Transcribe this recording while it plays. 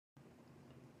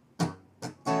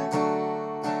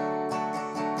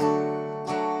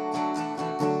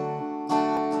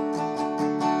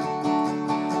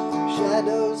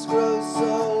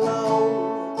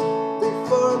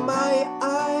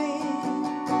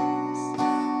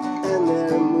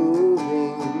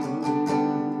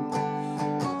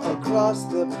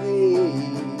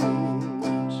page.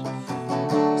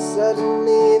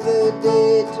 Suddenly the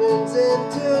day turns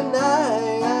into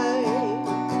night,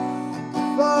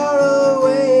 far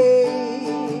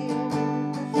away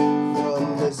from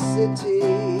the city.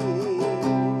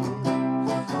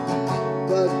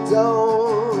 But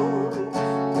don't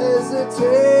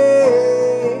hesitate,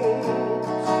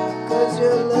 'cause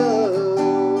your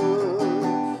love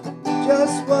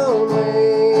just won't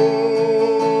wait.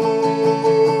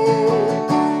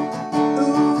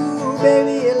 Ooh,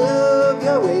 baby, you love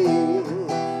your way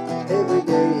every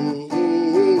day.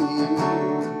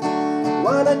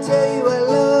 Wanna tell you I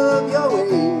love your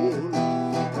way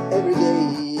every day.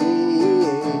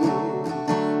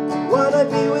 Wanna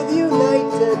be with you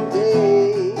night and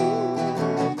day.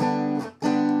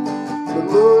 The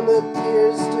moon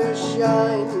appears to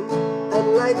shine and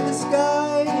light the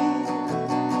sky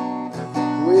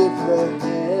with the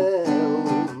help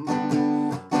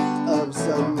of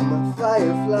some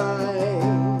firefly.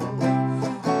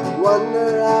 Wonder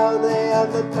how they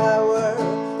have the power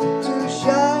to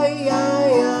shine.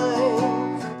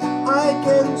 I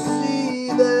can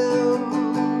see them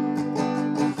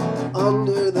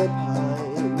under the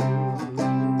pine.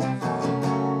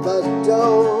 But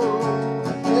don't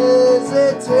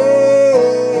hesitate,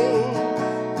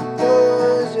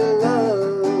 'cause your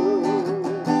love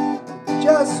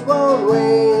just won't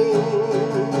wait.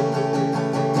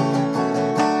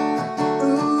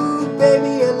 Ooh,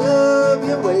 baby, I love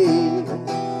your way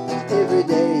every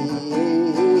day.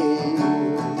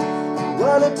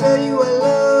 Wanna tell you I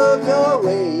love your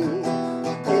way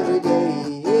every day.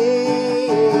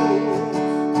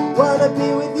 Wanna be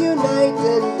with you night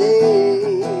and day.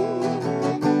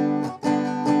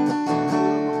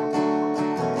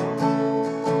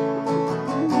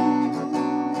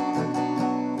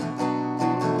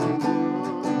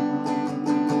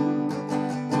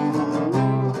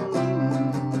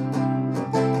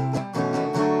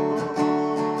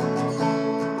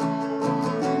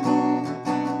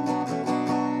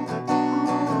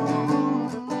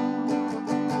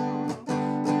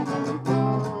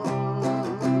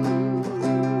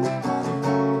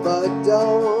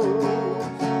 Don't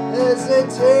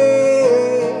hesitate,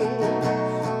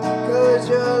 'cause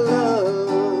your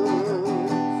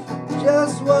love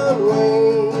just won't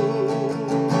wait.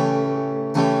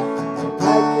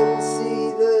 I can see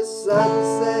the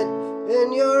sunset in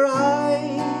your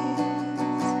eyes,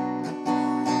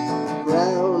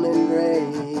 brown and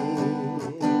gray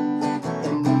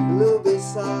and blue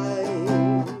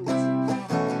besides.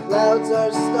 Clouds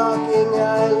are stalking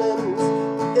islands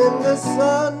in the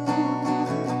sun.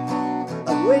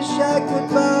 Wish I could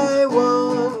buy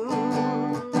one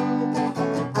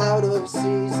out of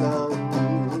season.